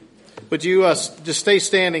Would you just stay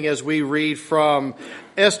standing as we read from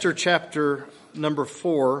Esther chapter number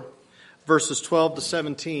 4, verses 12 to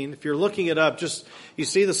 17. If you're looking it up, you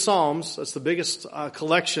see the Psalms. That's the biggest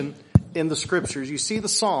collection in the Scriptures. You see the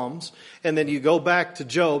Psalms, and then you go back to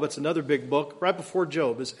Job. It's another big book. Right before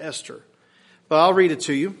Job is Esther. But I'll read it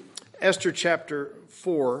to you. Esther chapter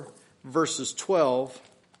 4, verses 12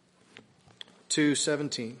 to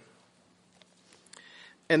 17.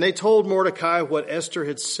 And they told Mordecai what Esther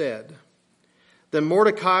had said. Then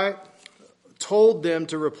Mordecai told them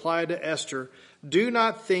to reply to Esther, "Do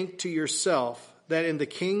not think to yourself that in the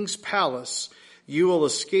king's palace you will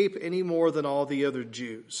escape any more than all the other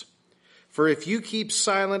Jews. For if you keep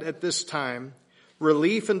silent at this time,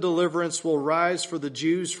 relief and deliverance will rise for the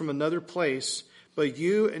Jews from another place, but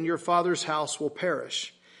you and your father's house will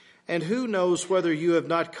perish. And who knows whether you have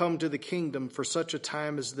not come to the kingdom for such a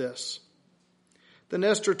time as this?" Then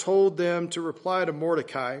Esther told them to reply to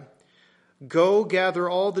Mordecai, "Go gather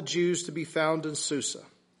all the Jews to be found in Susa,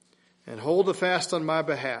 and hold a fast on my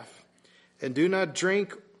behalf, and do not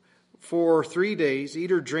drink for 3 days, eat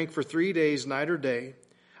or drink for 3 days, night or day.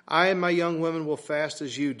 I and my young women will fast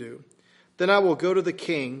as you do. Then I will go to the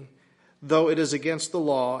king, though it is against the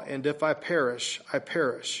law, and if I perish, I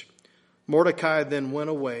perish." Mordecai then went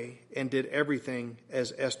away and did everything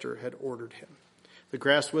as Esther had ordered him. The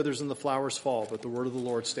grass withers and the flowers fall, but the word of the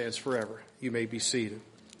Lord stands forever. You may be seated.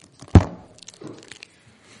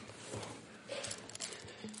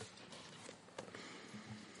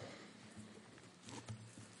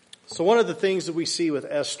 So one of the things that we see with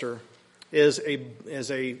Esther is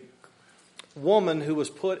a woman who was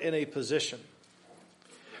put in a position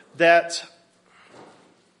that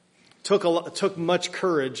took much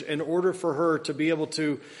courage in order for her to be able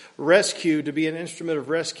to rescue, to be an instrument of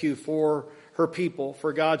rescue for her people,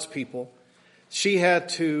 for God's people. She had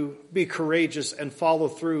to be courageous and follow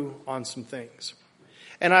through on some things.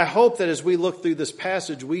 And I hope that as we look through this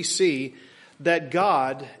passage, we see that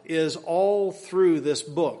God is all through this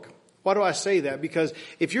book. Why do I say that? Because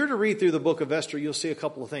if you're to read through the book of Esther, you'll see a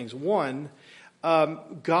couple of things. One,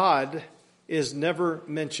 God is never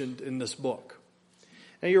mentioned in this book.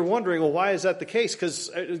 And you're wondering, well, why is that the case?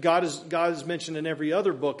 Because God is mentioned in every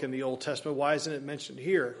other book in the Old Testament. Why isn't it mentioned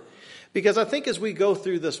here? Because I think as we go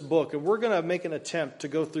through this book, and we're going to make an attempt to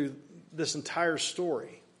go through this entire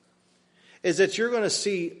story, is that you're going to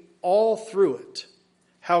see all through it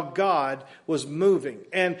how God was moving,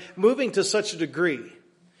 and moving to such a degree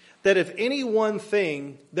that if any one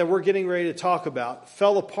thing that we're getting ready to talk about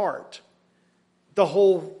fell apart, the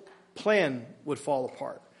whole plan would fall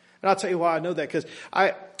apart. And I'll tell you why I know that, because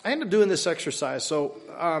I ended up doing this exercise. So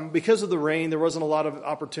because of the rain, there wasn't a lot of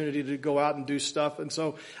opportunity to go out and do stuff. And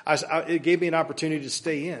so it gave me an opportunity to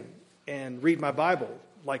stay in and read my Bible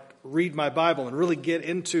and really get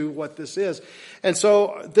into what this is. And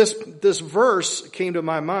so this verse came to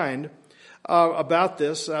my mind about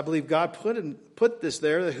this. I believe God put this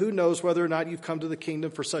there, that who knows whether or not you've come to the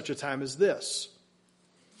kingdom for such a time as this.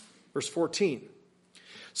 Verse 14.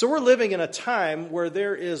 So we're living in a time where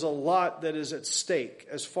there is a lot that is at stake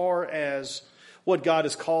as far as what God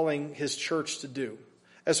is calling His church to do.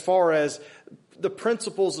 As far as the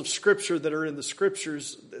principles of Scripture that are in the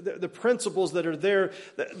Scriptures, the principles that are there,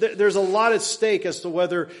 there's a lot at stake as to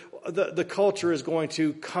whether the culture is going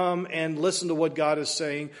to come and listen to what God is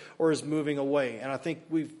saying or is moving away. And I think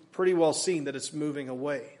we've pretty well seen that it's moving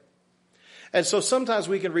away. And so sometimes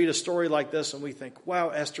we can read a story like this and we think, wow,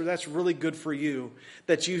 Esther, that's really good for you,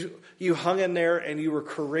 that you hung in there and you were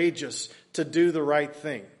courageous to do the right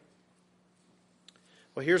thing.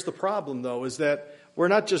 Well, here's the problem, though, is that we're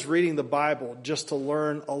not just reading the Bible just to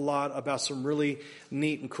learn a lot about some really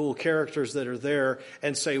neat and cool characters that are there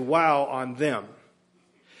and say, wow, on them.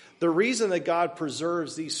 The reason that God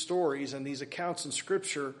preserves these stories and these accounts in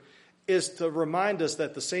Scripture is to remind us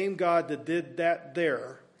that the same God that did that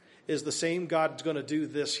there is the same God that's going to do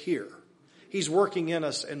this here. He's working in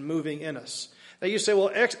us and moving in us. Now you say,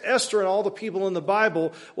 well, Esther and all the people in the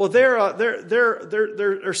Bible, well,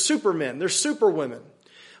 they're supermen, they're superwomen.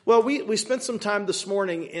 Well, we spent some time this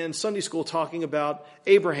morning in Sunday school talking about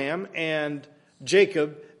Abraham and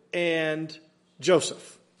Jacob and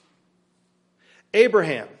Joseph.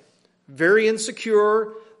 Abraham, very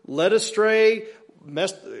insecure, led astray,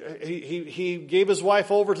 he gave his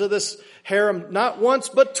wife over to this harem not once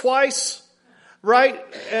but twice, right?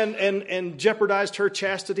 And jeopardized her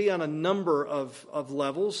chastity on a number of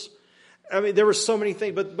levels. there were so many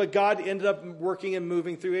things, but God ended up working and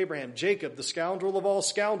moving through Abraham. Jacob, the scoundrel of all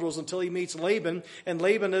scoundrels, until he meets Laban, and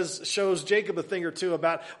Laban shows Jacob a thing or two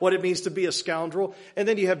about what it means to be a scoundrel. And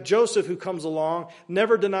then you have Joseph, who comes along,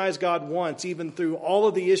 never denies God once, even through all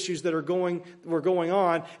of the issues that were going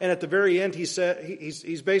on. And at the very end,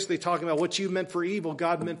 he's basically talking about what you meant for evil,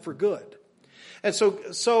 God meant for good. And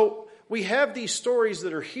so we have these stories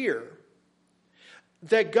that are here,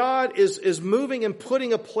 that God is moving and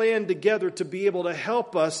putting a plan together to be able to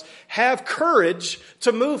help us have courage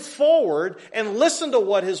to move forward and listen to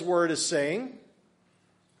what His Word is saying,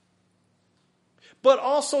 but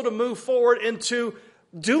also to move forward into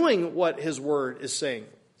doing what His Word is saying.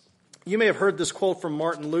 You may have heard this quote from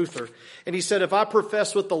Martin Luther, and he said, "If I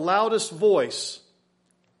profess with the loudest voice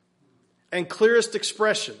and clearest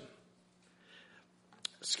expression,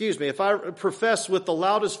 if I profess with the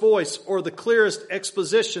loudest voice or the clearest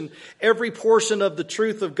exposition every portion of the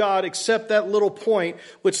truth of God except that little point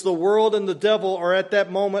which the world and the devil are at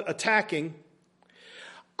that moment attacking,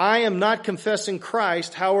 I am not confessing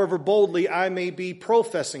Christ, however boldly I may be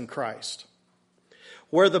professing Christ.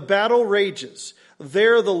 Where the battle rages,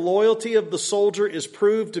 there the loyalty of the soldier is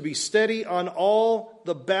proved to be steady on all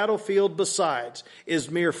the battlefield besides,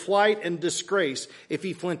 is mere flight and disgrace if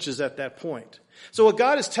he flinches at that point." So what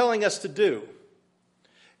God is telling us to do,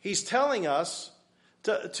 He's telling us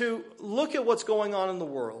to look at what's going on in the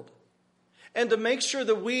world and to make sure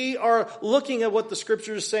that we are looking at what the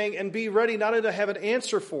Scripture is saying and be ready not only to have an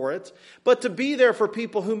answer for it, but to be there for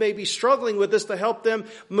people who may be struggling with this, to help them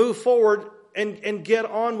move forward and get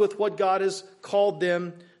on with what God has called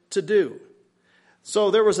them to do.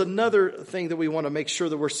 So there was another thing that we want to make sure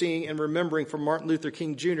that we're seeing and remembering from Martin Luther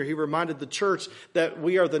King Jr. He reminded the church that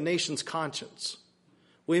we are the nation's conscience.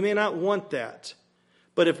 We may not want that,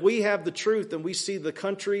 but if we have the truth and we see the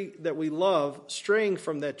country that we love straying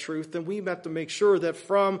from that truth, then we have to make sure that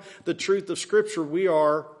from the truth of Scripture we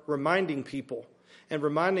are reminding people and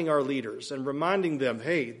reminding our leaders and reminding them,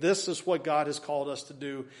 hey, this is what God has called us to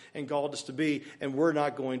do and called us to be, and we're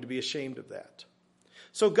not going to be ashamed of that.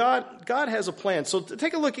 So God has a plan. So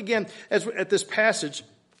take a look again at this passage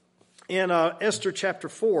in Esther chapter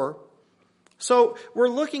 4. So we're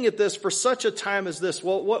looking at this for such a time as this.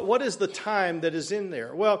 Well, what is the time that is in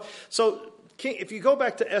there? Well, so if you go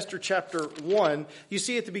back to Esther chapter 1, you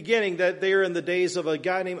see at the beginning that they are in the days of a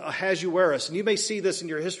guy named Ahasuerus. And you may see this in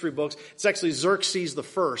your history books. It's actually Xerxes the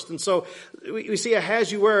First. And so we see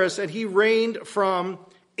Ahasuerus, and he reigned from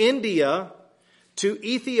India to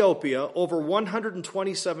Ethiopia over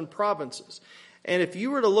 127 provinces. And if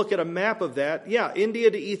you were to look at a map of that,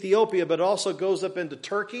 India to Ethiopia, but it also goes up into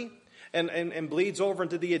Turkey and bleeds over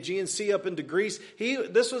into the Aegean Sea up into Greece.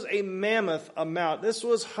 This was a mammoth amount. This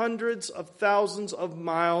was hundreds of thousands of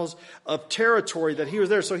miles of territory that he was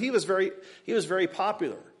there. So he was very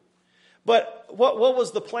popular. But what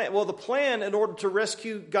was the plan? Well, the plan, in order to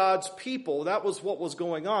rescue God's people, that was what was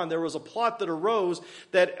going on. There was a plot that arose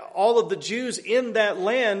that all of the Jews in that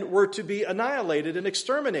land were to be annihilated and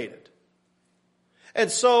exterminated.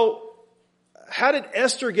 And so, how did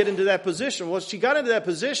Esther get into that position? Well, she got into that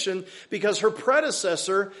position because her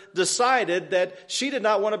predecessor decided that she did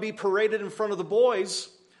not want to be paraded in front of the boys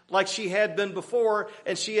like she had been before,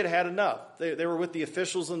 and she had had enough. They were with the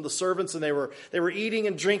officials and the servants, and they were eating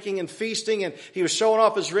and drinking and feasting, and he was showing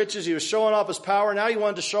off his riches, he was showing off his power. Now he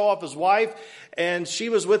wanted to show off his wife, and she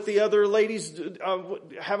was with the other ladies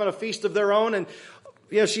having a feast of their own, and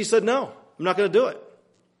she said, "No, I'm not going to do it."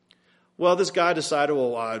 Well, this guy decided,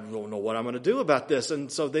 I don't know what I'm going to do about this,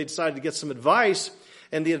 and so they decided to get some advice,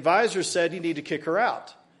 and the advisor said, "You need to kick her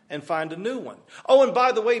out and find a new one. Oh, and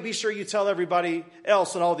by the way, be sure you tell everybody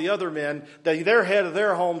else and all the other men that they're head of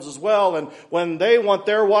their homes as well. And when they want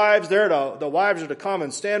their wives, the wives are to come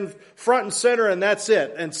and stand front and center, and that's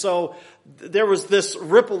it." And so there was this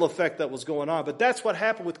ripple effect that was going on. But that's what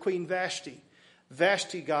happened with Queen Vashti.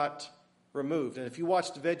 Vashti got removed. And if you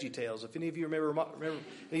watched VeggieTales, if any of you remember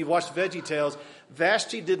you watched VeggieTales,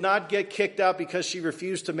 Vashti did not get kicked out because she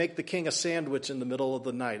refused to make the king a sandwich in the middle of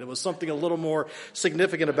the night. It was something a little more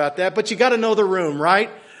significant about that. But you got to know the room, right?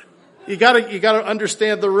 You got to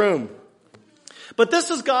understand the room. But this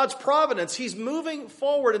is God's providence. He's moving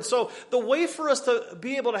forward. And so the way for us to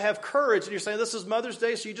be able to have courage, and you're saying this is Mother's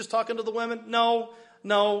Day, so you're just talking to the women? No,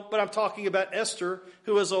 but I'm talking about Esther,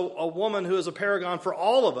 who is a woman who is a paragon for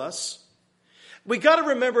all of us. We got to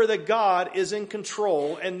remember that God is in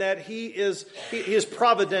control and that He is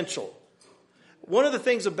providential. One of the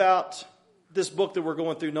things about this book that we're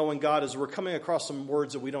going through, Knowing God, is we're coming across some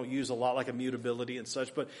words that we don't use a lot, like immutability and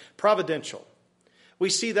such, but providential. We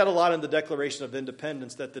see that a lot in the Declaration of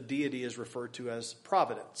Independence, that the deity is referred to as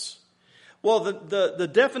providence. Well, the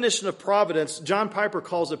definition of providence, John Piper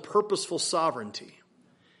calls it purposeful sovereignty.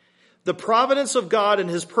 The providence of God and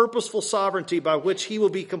his purposeful sovereignty by which he will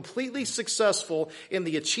be completely successful in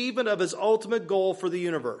the achievement of his ultimate goal for the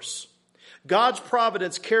universe. God's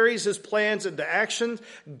providence carries his plans into action,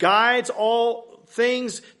 guides all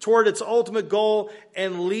things toward its ultimate goal,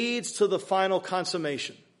 and leads to the final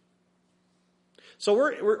consummation.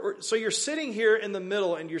 So so you're sitting here in the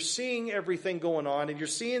middle and you're seeing everything going on, and you're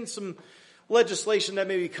seeing some legislation that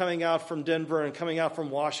may be coming out from Denver and coming out from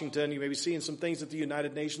Washington. You may be seeing some things that the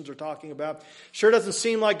United Nations are talking about. Sure doesn't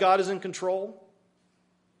seem like God is in control.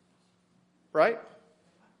 Right?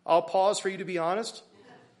 I'll pause for you to be honest.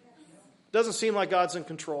 Doesn't seem like God's in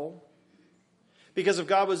control. Because if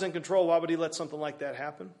God was in control, why would he let something like that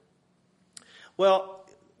happen? Well,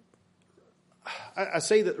 I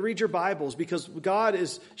say that read your Bibles, because God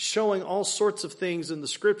is showing all sorts of things in the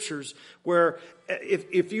scriptures where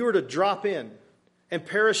if you were to drop in and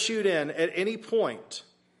parachute in at any point,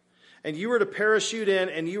 and you were to parachute in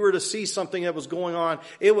and you were to see something that was going on,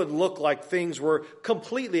 it would look like things were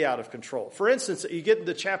completely out of control. For instance, you get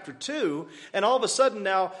into chapter 2, and all of a sudden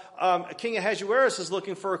now King Ahasuerus is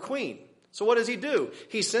looking for a queen. So what does he do?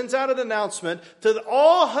 He sends out an announcement to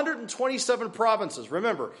all 127 provinces.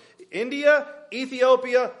 Remember, India,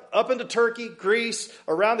 Ethiopia, up into Turkey, Greece,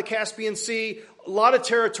 around the Caspian Sea, a lot of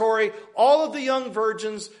territory. All of the young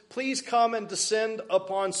virgins, please come and descend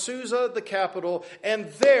upon Susa, the capital, and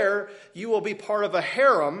there you will be part of a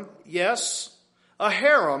harem. Yes, a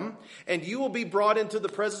harem, and you will be brought into the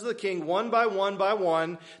presence of the king one by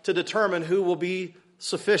one to determine who will be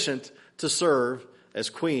sufficient to serve as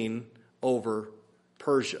queen over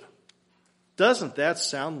Persia. Doesn't that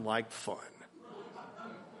sound like fun?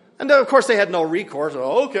 And of course they had no recourse.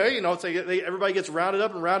 Oh, okay, everybody gets rounded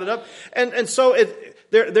up. And so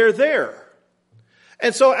they're there.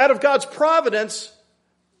 And so out of God's providence,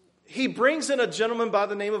 he brings in a gentleman by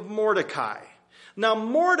the name of Mordecai. Now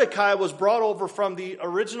Mordecai was brought over from the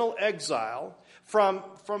original exile, from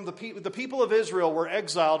the people of Israel were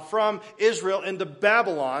exiled from Israel into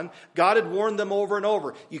Babylon. God had warned them over and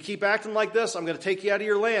over. You keep acting like this, I'm going to take you out of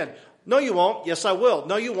your land. No, you won't. Yes, I will.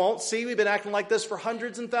 No, you won't. See, we've been acting like this for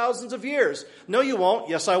hundreds and thousands of years. No, you won't.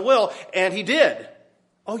 Yes, I will. And he did.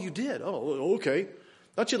 Oh, you did? Oh, okay.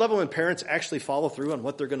 Don't you love it when parents actually follow through on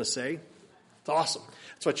what they're going to say? It's awesome.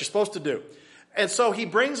 That's what you're supposed to do. And so he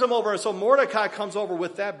brings them over. And so Mordecai comes over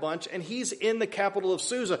with that bunch, and he's in the capital of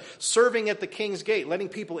Susa, serving at the king's gate, letting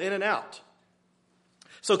people in and out.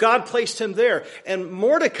 So God placed him there. And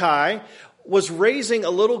Mordecai was raising a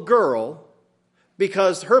little girl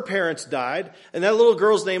because her parents died, and that little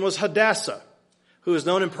girl's name was Hadassah, who is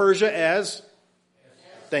known in Persia as,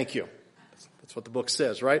 thank you. That's what the book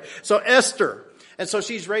says, right? So Esther. And so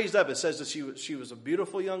she's raised up. It says that she was a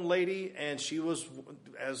beautiful young lady, and she was,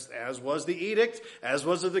 as was the edict, as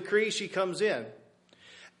was the decree, she comes in.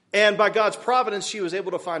 And by God's providence, she was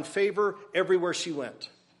able to find favor everywhere she went.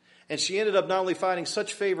 And she ended up not only finding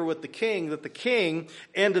such favor with the king, that the king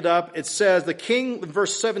ended up, it says, the king,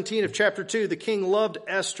 verse 17 of chapter 2, the king loved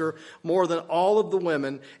Esther more than all of the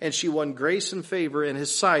women, and she won grace and favor in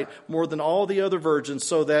his sight more than all the other virgins,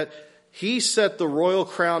 so that he set the royal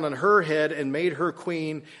crown on her head and made her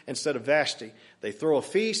queen instead of Vashti. They throw a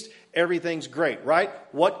feast, everything's great, right?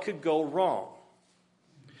 What could go wrong?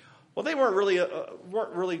 Well, they weren't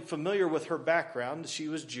really familiar with her background. She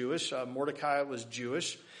was Jewish. Mordecai was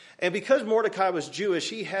Jewish. And because Mordecai was Jewish,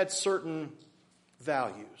 he had certain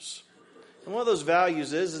values. And one of those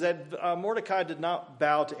values is that Mordecai did not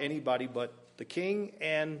bow to anybody but the king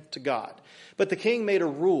and to God. But the king made a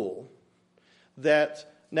rule that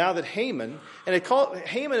now that Haman is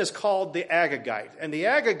called the Agagite. And the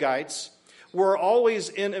Agagites were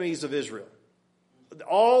always enemies of Israel.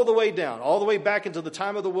 All the way down, all the way back into the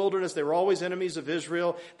time of the wilderness, they were always enemies of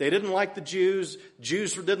Israel. They didn't like the Jews.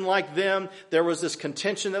 Jews didn't like them. There was this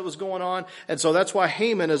contention that was going on. And so that's why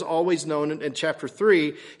Haman is always known in chapter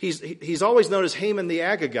 3. He's always known as Haman the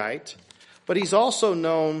Agagite, but he's also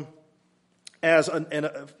known as,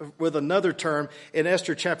 with another term in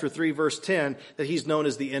Esther chapter 3 verse 10, that he's known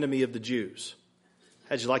as the enemy of the Jews.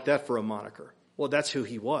 How'd you like that for a moniker? Well, that's who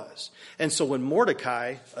he was. And so when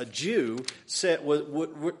Mordecai, a Jew,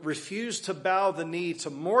 would refuse to bow the knee to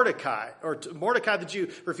Mordecai, or Mordecai the Jew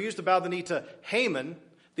refused to bow the knee to Haman,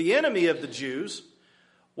 the enemy of the Jews,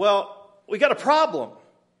 well, we got a problem.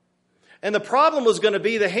 And the problem was going to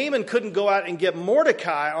be that Haman couldn't go out and get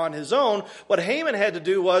Mordecai on his own. What Haman had to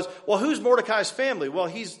do was, well, who's Mordecai's family? Well,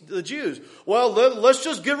 he's the Jews. Well, let's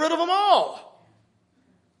just get rid of them all.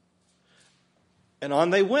 And on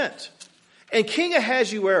they went. And King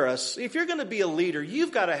Ahasuerus, if you're going to be a leader,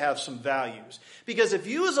 you've got to have some values. Because if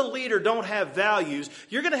you as a leader don't have values,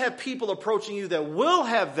 you're going to have people approaching you that will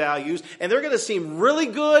have values, and they're going to seem really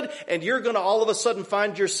good, and you're going to all of a sudden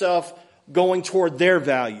find yourself going toward their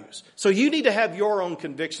values. So you need to have your own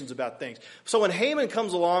convictions about things. So when Haman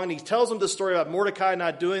comes along and he tells them the story about Mordecai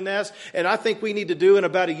not doing this, and I think we need to do in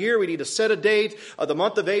about a year, we need to set a date, the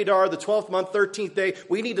month of Adar, the 12th month, 13th day,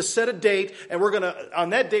 we need to set a date, and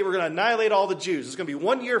on that date we're going to annihilate all the Jews. It's going to be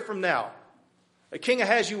 1 year from now. King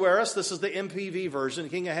Ahasuerus, this is the MPV version,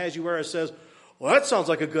 King Ahasuerus says, well, that sounds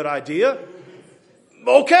like a good idea.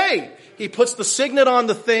 Okay. He puts the signet on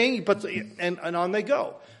the thing, and on they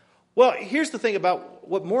go. Well, here's the thing about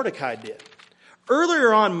what Mordecai did.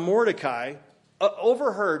 Earlier on, Mordecai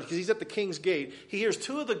overheard, because he's at the king's gate, he hears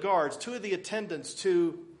two of the attendants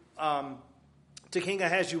to King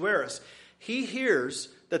Ahasuerus. He hears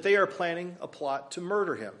that they are planning a plot to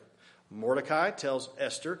murder him. Mordecai tells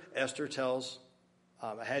Esther. Esther tells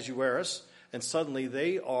Ahasuerus. And suddenly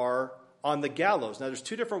they are on the gallows. Now, there's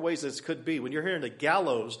two different ways this could be. When you're hearing the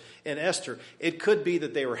gallows in Esther, it could be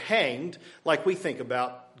that they were hanged, like we think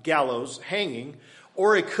about gallows, hanging,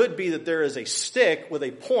 or it could be that there is a stick with a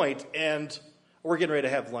point and we're getting ready to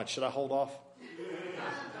have lunch. Should I hold off?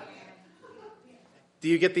 Do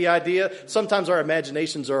you get the idea? Sometimes our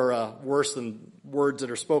imaginations are worse than words that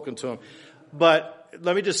are spoken to them. But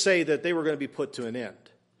let me just say that they were going to be put to an end.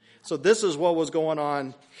 So this is what was going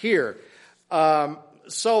on here.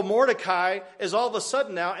 So Mordecai is all of a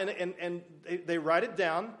sudden now, and they write it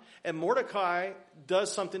down, and Mordecai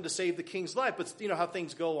does something to save the king's life. But you know how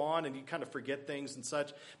things go on and you kind of forget things and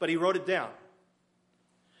such. But he wrote it down.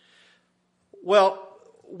 Well,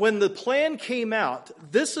 when the plan came out,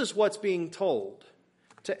 this is what's being told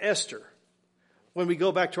to Esther when we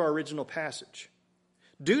go back to our original passage.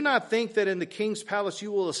 Do not think that in the king's palace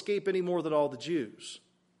you will escape any more than all the Jews.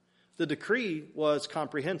 The decree was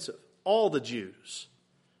comprehensive. All the Jews.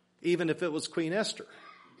 Even if it was Queen Esther.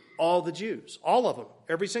 All the Jews. All of them.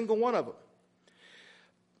 Every single one of them.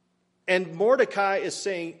 And Mordecai is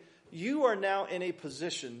saying, you are now in a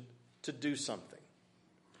position to do something.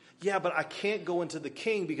 Yeah, but I can't go into the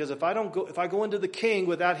king because if I go into the king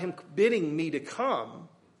without him bidding me to come,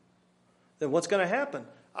 then what's going to happen?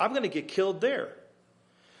 I'm going to get killed there.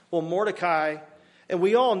 Well, Mordecai, and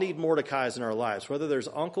we all need Mordecais in our lives, whether there's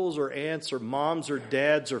uncles or aunts or moms or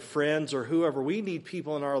dads or friends or whoever, we need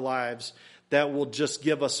people in our lives that will just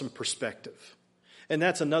give us some perspective. And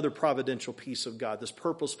that's another providential piece of God, this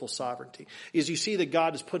purposeful sovereignty, is you see that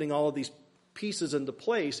God is putting all of these pieces into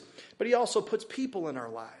place, but he also puts people in our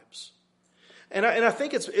lives. And I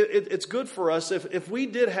think it's good for us if we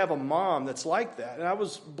did have a mom that's like that. And I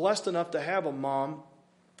was blessed enough to have a mom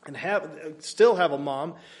and still have a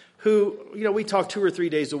mom who, you know, we talk 2 or 3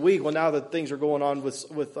 days a week. Well, now that things are going on with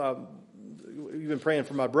you've been praying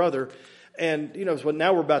for my brother. And, you know,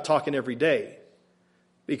 now we're about talking every day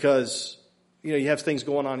because, you know, you have things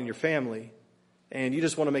going on in your family and you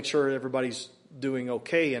just want to make sure everybody's doing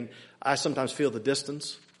okay. And I sometimes feel the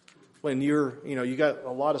distance when you got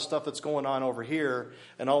a lot of stuff that's going on over here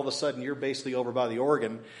and all of a sudden you're basically over by the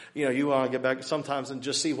organ. You know, you want to get back sometimes and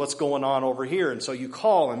just see what's going on over here. And so you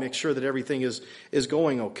call and make sure that everything is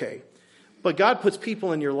going okay. But God puts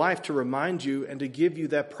people in your life to remind you and to give you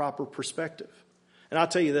that proper perspective. And I'll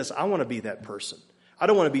tell you this, I want to be that person. I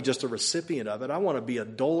don't want to be just a recipient of it. I want to be a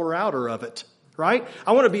doler outer of it, right?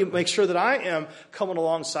 I want to make sure that I am coming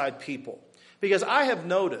alongside people. Because I have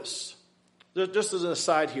noticed, just as an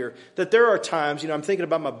aside here, that there are times, you know, I'm thinking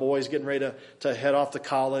about my boys getting ready to head off to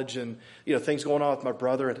college and, you know, things going on with my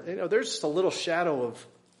brother. And, you know, there's just a little shadow of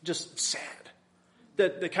just sad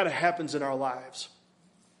that kind of happens in our lives.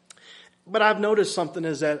 But I've noticed something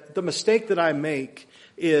is that the mistake that I make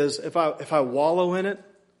is if I wallow in it,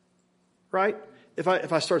 right? If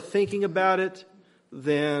I start thinking about it,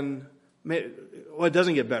 then it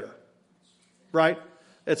doesn't get better, right?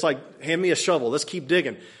 It's like, hand me a shovel. Let's keep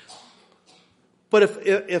digging. But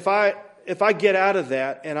if I get out of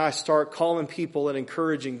that and I start calling people and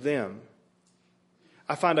encouraging them,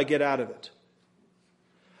 I find I get out of it.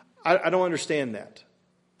 I don't understand that.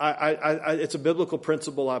 It's a biblical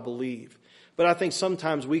principle, I believe. But I think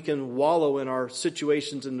sometimes we can wallow in our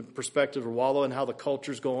situations in the perspective, or wallow in how the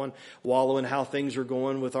culture's going, wallow in how things are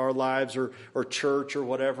going with our lives or church or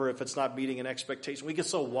whatever, if it's not meeting an expectation. We get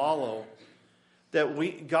so wallow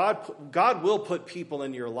that God will put people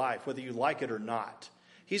in your life, whether you like it or not.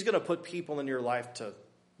 He's going to put people in your life to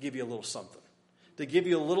give you a little something, to give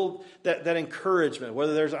you a little that encouragement.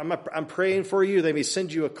 Whether there's I'm praying for you, they may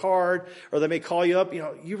send you a card or they may call you up. You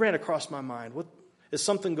know, you ran across my mind. What is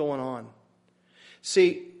something going on?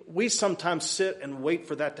 See, we sometimes sit and wait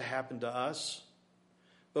for that to happen to us,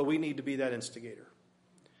 but we need to be that instigator.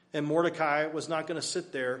 And Mordecai was not going to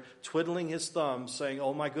sit there twiddling his thumbs saying,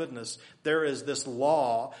 oh my goodness, there is this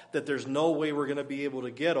law that there's no way we're going to be able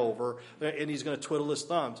to get over, and he's going to twiddle his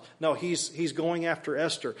thumbs. No, he's going after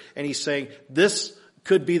Esther, and he's saying, this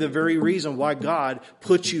could be the very reason why God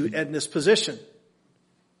put you in this position.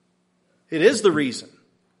 It is the reason.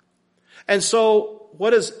 And so what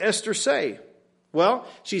does Esther say? Well,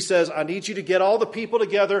 she says, I need you to get all the people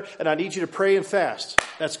together, and I need you to pray and fast.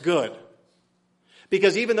 That's good.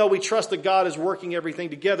 Because even though we trust that God is working everything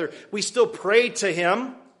together, we still pray to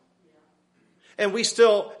Him. And we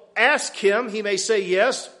still ask Him. He may say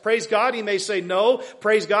yes. Praise God. He may say no.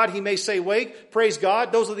 Praise God. He may say wait. Praise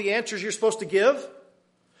God. Those are the answers you're supposed to give.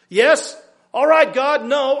 Yes. All right, God.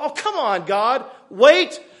 No. Oh, come on, God.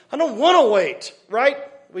 Wait. I don't want to wait. Right?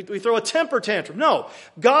 We throw a temper tantrum. No.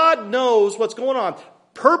 God knows what's going on.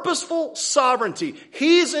 Purposeful sovereignty.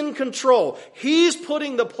 He's in control. He's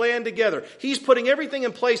putting the plan together. He's putting everything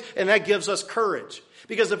in place, and that gives us courage.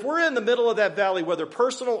 Because if we're in the middle of that valley, whether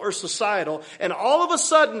personal or societal, and all of a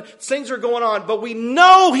sudden things are going on, but we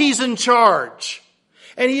know He's in charge,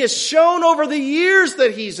 and He has shown over the years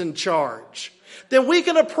that He's in charge, then we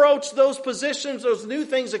can approach those positions, those new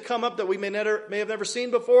things that come up that we may have never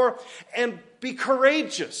seen before, and be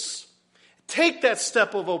courageous. Take that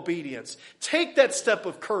step of obedience. Take that step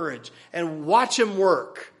of courage and watch Him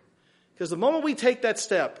work. Because the moment we take that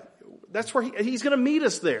step, that's where He's going to meet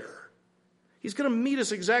us there. He's going to meet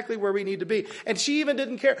us exactly where we need to be. And she even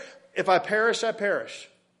didn't care. If I perish, I perish.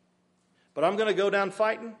 But I'm going to go down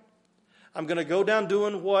fighting. I'm going to go down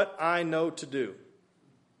doing what I know to do.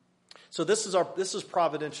 So this is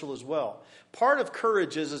providential as well. Part of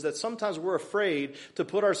courage is that sometimes we're afraid to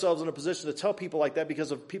put ourselves in a position to tell people like that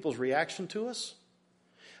because of people's reaction to us.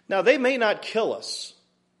 Now, they may not kill us.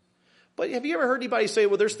 But have you ever heard anybody say,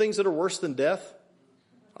 well, there's things that are worse than death?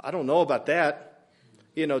 I don't know about that.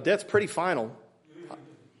 Death's pretty final.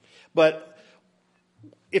 But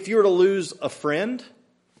if you were to lose a friend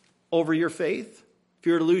over your faith, if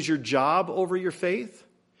you were to lose your job over your faith,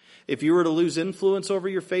 if you were to lose influence over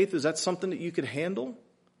your faith, is that something that you could handle?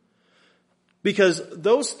 Because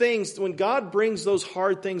those things, when God brings those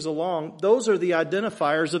hard things along, those are the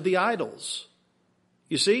identifiers of the idols.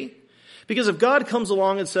 You see? Because if God comes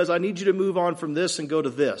along and says, I need you to move on from this and go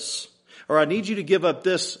to this, or I need you to give up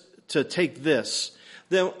this to take this,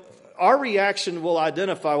 then our reaction will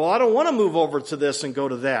identify, well, I don't want to move over to this and go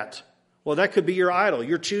to that. Well, that could be your idol.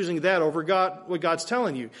 You're choosing that over God, what God's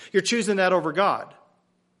telling you. You're choosing that over God.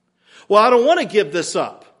 Well, I don't want to give this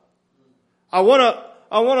up. I want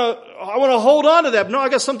to hold on to that. No, I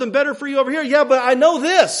got something better for you over here. Yeah, but I know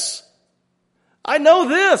this. I know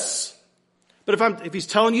this. But if He's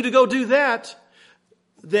telling you to go do that,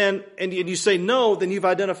 then, and you say no, then you've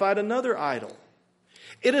identified another idol.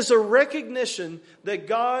 It is a recognition that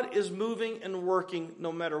God is moving and working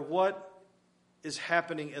no matter what is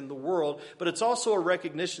happening in the world. But it's also a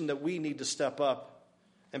recognition that we need to step up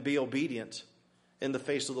and be obedient in the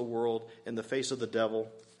face of the world, in the face of the devil,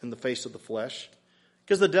 in the face of the flesh.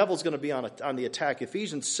 Because the devil's going to be on the attack.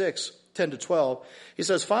 Ephesians 6:10-12, he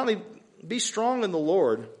says, finally, be strong in the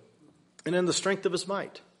Lord and in the strength of His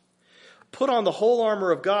might. Put on the whole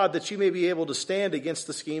armor of God that you may be able to stand against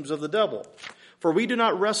the schemes of the devil. For we do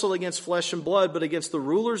not wrestle against flesh and blood, but against the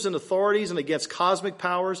rulers and authorities and against cosmic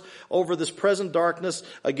powers over this present darkness,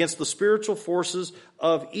 against the spiritual forces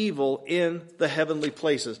of evil in the heavenly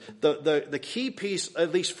places. The key piece,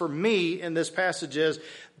 at least for me in this passage, is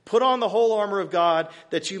put on the whole armor of God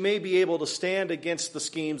that you may be able to stand against the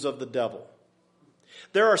schemes of the devil.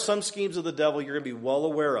 There are some schemes of the devil you're going to be well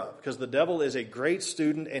aware of, because the devil is a great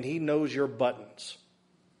student and he knows your buttons.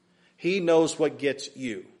 He knows what gets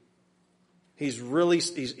you. He's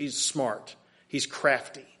smart. He's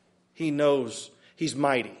crafty. He knows. He's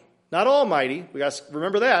mighty. Not almighty. We got to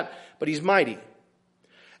remember that, but He's mighty.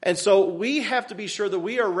 And so we have to be sure that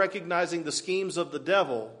we are recognizing the schemes of the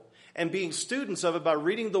devil and being students of it by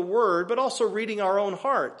reading the Word, but also reading our own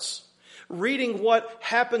hearts. Reading what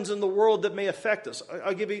happens in the world that may affect us.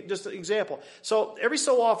 I'll give you just an example. So every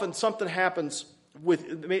so often something happens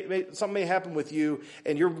something may happen with you,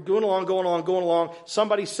 and you're going along.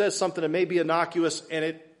 Somebody says something that may be innocuous, and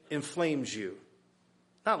it inflames you.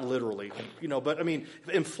 Not literally, but I mean,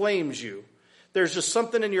 it inflames you. There's just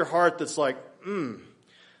something in your heart that's like,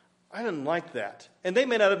 I didn't like that. And they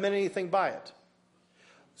may not have meant anything by it.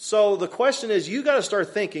 So the question is, you got to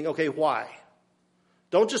start thinking, okay, why?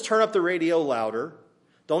 Don't just turn up the radio louder.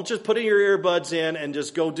 Don't just put your earbuds in and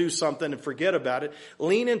just go do something and forget about it.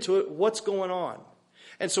 Lean into it. What's going on?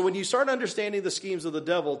 And so when you start understanding the schemes of the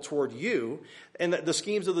devil toward you and the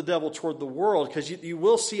schemes of the devil toward the world, because you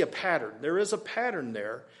will see a pattern. There is a pattern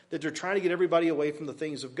there that they're trying to get everybody away from the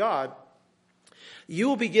things of God. You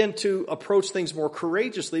will begin to approach things more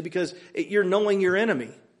courageously because you're knowing your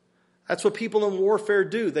enemy. That's what people in warfare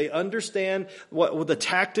do. They understand what the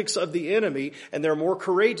tactics of the enemy, and they're more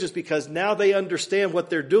courageous because now they understand what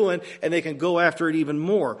they're doing and they can go after it even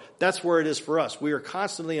more. That's where it is for us. We are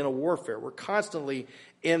constantly in a warfare. We're constantly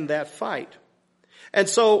in that fight. And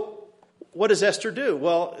so what does Esther do?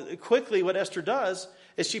 Well, quickly what Esther does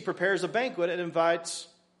is she prepares a banquet and invites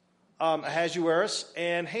Ahasuerus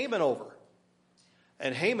and Haman over.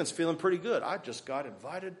 And Haman's feeling pretty good. I just got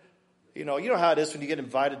invited. You know how it is when you get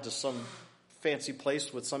invited to some fancy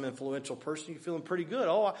place with some influential person. You're feeling pretty good.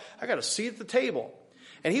 Oh, I got a seat at the table.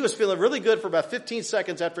 And he was feeling really good for about 15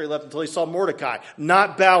 seconds after he left until he saw Mordecai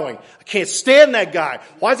not bowing. I can't stand that guy.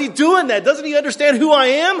 Why is he doing that? Doesn't he understand who I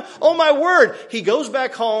am? Oh, my word. He goes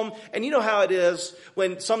back home. And you know how it is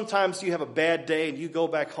when sometimes you have a bad day and you go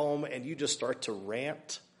back home and you just start to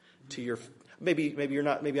rant to your Maybe you're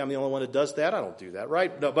not. Maybe I'm the only one that does that. I don't do that,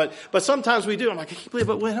 right? No, but sometimes we do. I'm like, I can't believe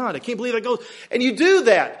it went on. I can't believe it goes. And you do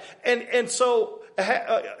that. And so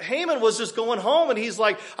Haman was just going home, and he's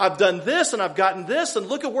like, I've done this, and I've gotten this, and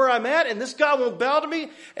look at where I'm at, and this guy won't bow to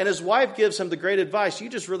me. And his wife gives him the great advice: you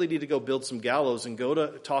just really need to go build some gallows and go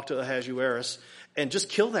to talk to Ahasuerus and just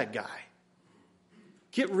kill that guy.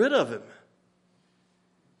 Get rid of him.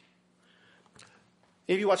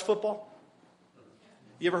 Any of you watch football?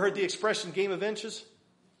 You ever heard the expression game of inches?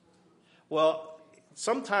 Well,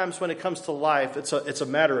 sometimes when it comes to life, it's a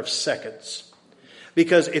matter of seconds.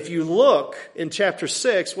 Because if you look in chapter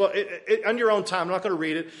 6, well, on your own time, I'm not going to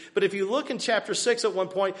read it, but if you look in chapter 6 at one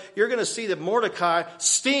point, you're going to see that Mordecai,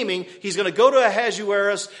 steaming, he's going to go to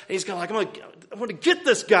Ahasuerus, and he's going to like, I'm going to get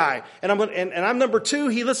this guy. And I'm number 2.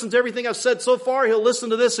 He listens to everything I've said so far. He'll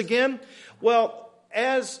listen to this again. Well,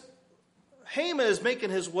 as Haman is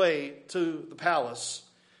making his way to the palace,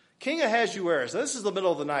 King Ahasuerus, this is the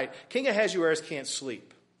middle of the night, King Ahasuerus can't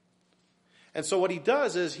sleep. And so what he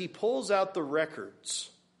does is he pulls out the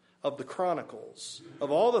records of the chronicles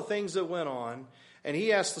of all the things that went on, and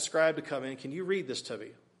he asks the scribe to come in. Can you read this to me?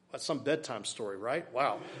 That's some bedtime story, right?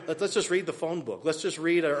 Wow. Let's just read the phone book. Let's just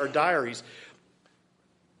read our diaries.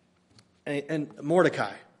 And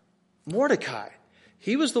Mordecai,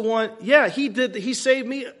 he was the one, yeah, he saved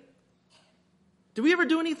me. Did we ever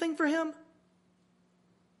do anything for him?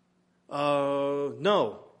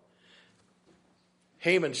 No.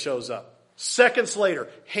 Haman shows up. Seconds later,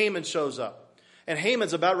 Haman shows up. And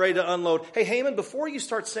Haman's about ready to unload. Hey, Haman, before you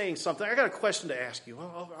start saying something, I got a question to ask you.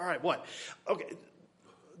 Oh, all right, what? Okay.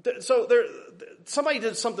 So somebody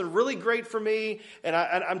did something really great for me, and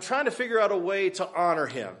I'm trying to figure out a way to honor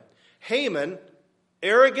him. Haman,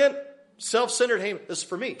 arrogant, self-centered Haman, this is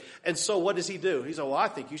for me. And so what does he do? He said, well, I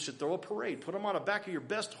think you should throw a parade. Put him on the back of your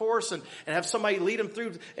best horse and have somebody lead him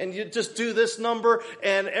through, and you just do this number,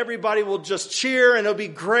 and everybody will just cheer, and it'll be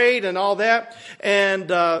great and all that. And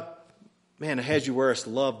man, Ahasuerus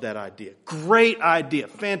loved that idea. Great idea.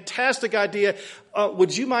 Fantastic idea.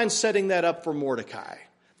 Would you mind setting that up for Mordecai?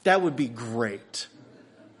 That would be great.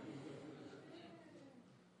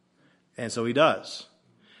 And so he does.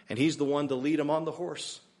 And he's the one to lead him on the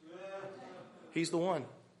horse. He's the one.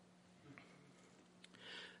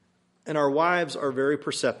 And our wives are very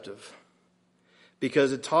perceptive,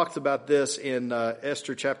 because it talks about this in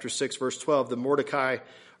Esther chapter 6, verse 12, that Mordecai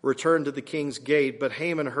returned to the king's gate, but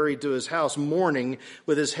Haman hurried to his house mourning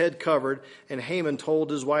with his head covered. And Haman told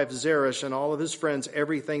his wife Zeresh and all of his friends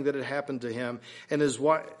everything that had happened to him. And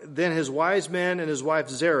then his wise men and his wife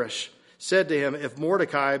Zeresh said to him, if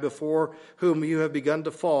Mordecai, before whom you have begun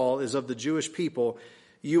to fall, is of the Jewish people,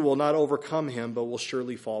 you will not overcome him, but will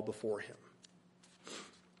surely fall before him.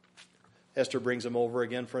 Esther brings him over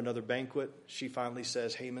again for another banquet. She finally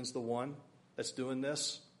says, Haman's the one that's doing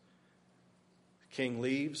this. The king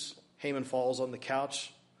leaves. Haman falls on the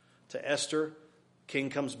couch to Esther.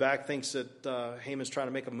 King comes back, thinks that Haman's trying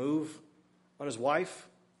to make a move on his wife.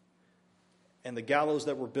 And the gallows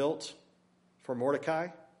that were built for Mordecai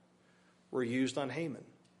were used on Haman.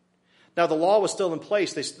 Now, the law was still in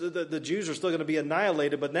place. The Jews are still going to be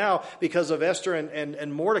annihilated. But now, because of Esther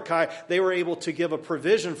and Mordecai, they were able to give a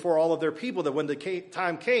provision for all of their people that when the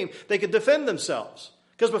time came, they could defend themselves.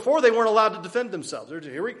 Because before, they weren't allowed to defend themselves.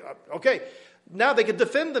 Okay, now they could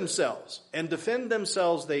defend themselves. And defend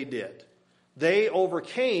themselves they did. They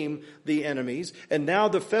overcame the enemies, and now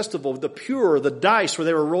the festival, the pure, the dice where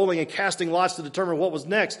they were rolling and casting lots to determine what was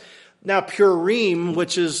next. Now Purim,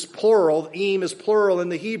 which is plural, Eim is plural in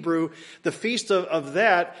the Hebrew, the feast of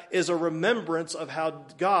that is a remembrance of how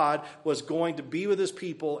God was going to be with his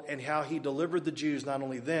people and how he delivered the Jews not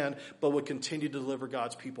only then, but would continue to deliver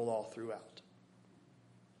God's people all throughout.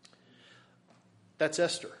 That's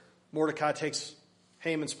Esther. Mordecai takes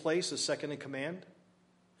Haman's place as second in command,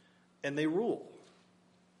 and they rule.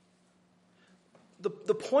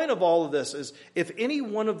 The point of all of this is, if any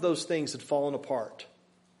one of those things had fallen apart,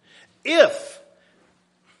 if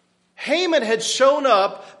Haman had shown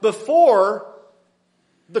up before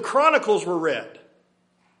the Chronicles were read,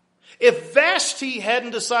 if Vashti hadn't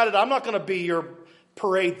decided, I'm not going to be your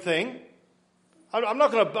parade thing, I'm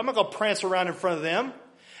not going to prance around in front of them,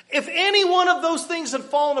 if any one of those things had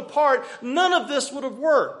fallen apart, none of this would have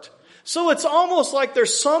worked. So it's almost like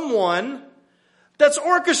there's someone that's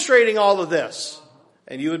orchestrating all of this.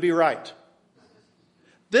 And you would be right.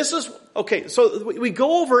 This is, okay, so we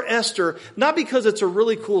go over Esther, not because it's a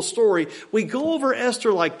really cool story. We go over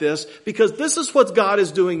Esther like this because this is what God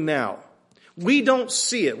is doing now. We don't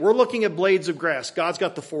see it. We're looking at blades of grass. God's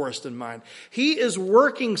got the forest in mind. He is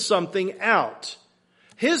working something out.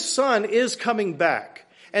 His son is coming back.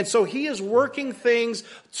 And so he is working things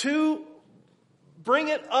to bring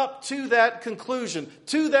it up to that conclusion,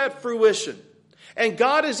 to that fruition. And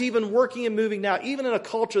God is even working and moving now. Even in a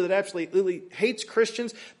culture that absolutely hates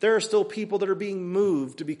Christians, there are still people that are being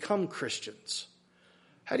moved to become Christians.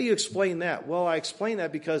 How do you explain that? Well, I explain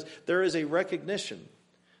that because there is a recognition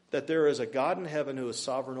that there is a God in heaven who is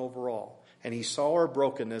sovereign over all. And he saw our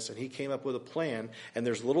brokenness and he came up with a plan. And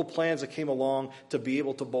there's little plans that came along to be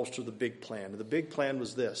able to bolster the big plan. And the big plan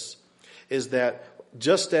was this, is that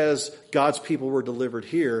just as God's people were delivered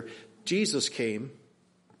here, Jesus came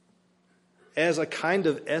as a kind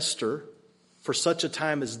of Esther for such a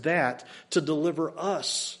time as that to deliver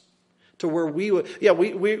us to where we would,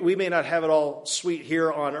 we may not have it all sweet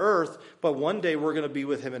here on earth, but one day we're going to be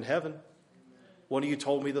with him in heaven. One of you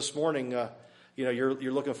told me this morning, you're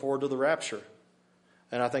looking forward to the rapture.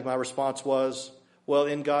 And I think my response was, well,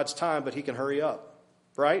 in God's time, but he can hurry up,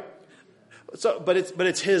 right? So, but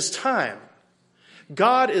it's his time.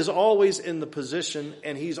 God is always in the position,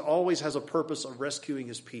 and he's always has a purpose of rescuing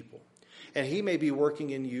his people. And he may be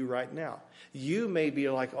working in you right now. You may be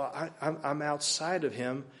like, I'm outside of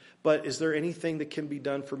him, but is there anything that can be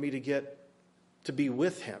done for me to get to be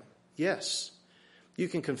with him? Yes. You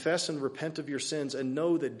can confess and repent of your sins and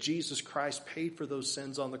know that Jesus Christ paid for those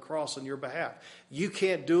sins on the cross on your behalf. You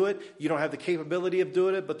can't do it. You don't have the capability of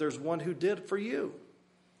doing it, but there's one who did for you.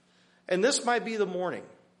 And this might be the morning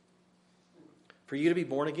for you to be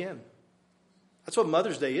born again. That's what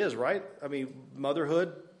Mother's Day is, right? I mean,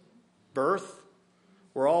 motherhood, birth,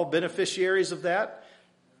 we're all beneficiaries of that.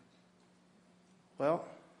 Well,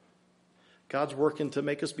 God's working to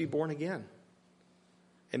make us be born again.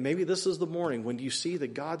 And maybe this is the morning when you see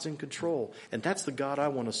that God's in control. And that's the God I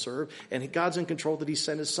want to serve. And God's in control that he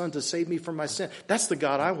sent his son to save me from my sin. That's the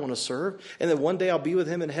God I want to serve. And then one day I'll be with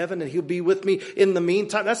him in heaven and he'll be with me in the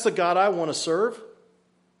meantime. That's the God I want to serve.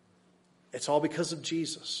 It's all because of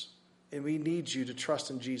Jesus. And we need you to trust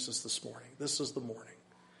in Jesus this morning. This is the morning.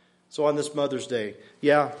 So on this Mother's Day,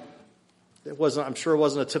 I'm sure it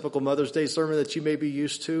wasn't a typical Mother's Day sermon that you may be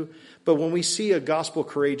used to. But when we see a gospel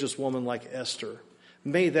courageous woman like Esther,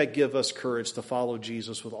 may that give us courage to follow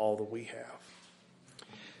Jesus with all that we have.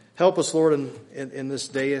 Help us, Lord, in this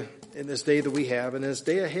day that we have, and this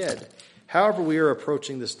day ahead. However we are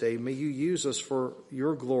approaching this day, may you use us for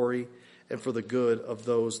your glory and for the good of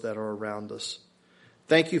those that are around us.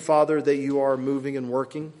 Thank you, Father, that you are moving and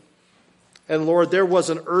working. And Lord, there was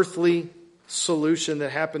an earthly solution that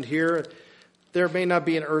happened here. There may not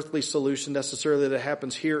be an earthly solution necessarily that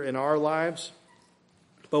happens here in our lives.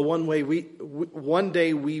 But one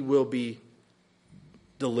day we will be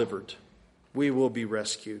delivered. We will be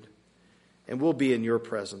rescued. And we'll be in your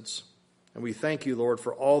presence. And we thank you, Lord,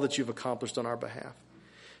 for all that you've accomplished on our behalf.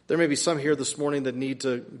 There may be some here this morning that need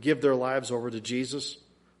to give their lives over to Jesus.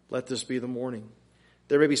 Let this be the morning.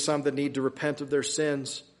 There may be some that need to repent of their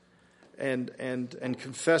sins and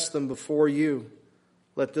confess them before you.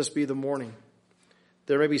 Let this be the morning.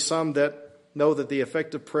 There may be some that know that the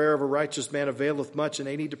effective prayer of a righteous man availeth much, and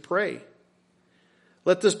they need to pray.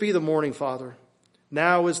 Let this be the morning, Father.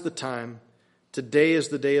 Now is the time. Today is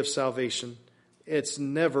the day of salvation. It's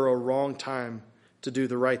never a wrong time to do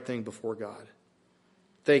the right thing before God.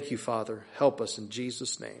 Thank you, Father. Help us in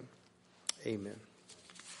Jesus' name. Amen.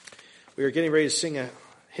 We are getting ready to sing a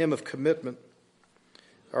hymn of commitment.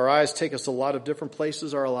 Our eyes take us a lot of different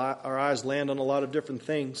places. Our eyes land on a lot of different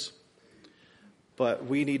things. But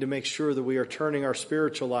we need to make sure that we are turning our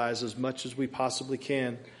spiritual eyes as much as we possibly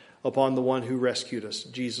can upon the one who rescued us,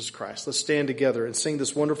 Jesus Christ. Let's stand together and sing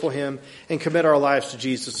this wonderful hymn and commit our lives to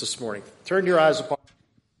Jesus this morning. Turn your eyes upon